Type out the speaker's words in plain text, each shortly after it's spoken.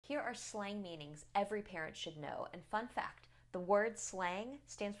Here are slang meanings every parent should know. And fun fact, the word slang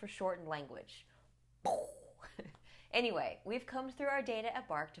stands for shortened language. Anyway, we've combed through our data at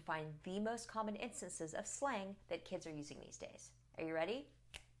Bark to find the most common instances of slang that kids are using these days. Are you ready?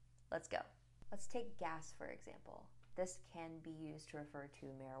 Let's go. Let's take gas, for example. This can be used to refer to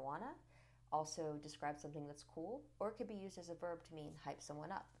marijuana, also describe something that's cool, or it could be used as a verb to mean hype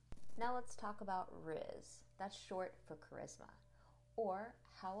someone up. Now let's talk about Riz. That's short for charisma. Or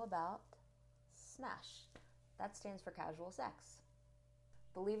how about smash? That stands for casual sex.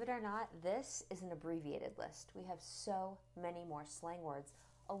 Believe it or not, this is an abbreviated list. We have so many more slang words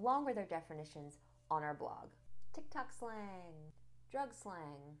along with their definitions on our blog. TikTok slang, drug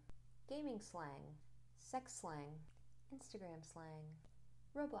slang, gaming slang, sex slang, Instagram slang,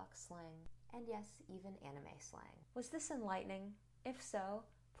 Roblox slang, and yes, even anime slang. Was this enlightening? If so,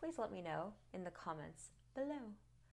 please let me know in the comments below.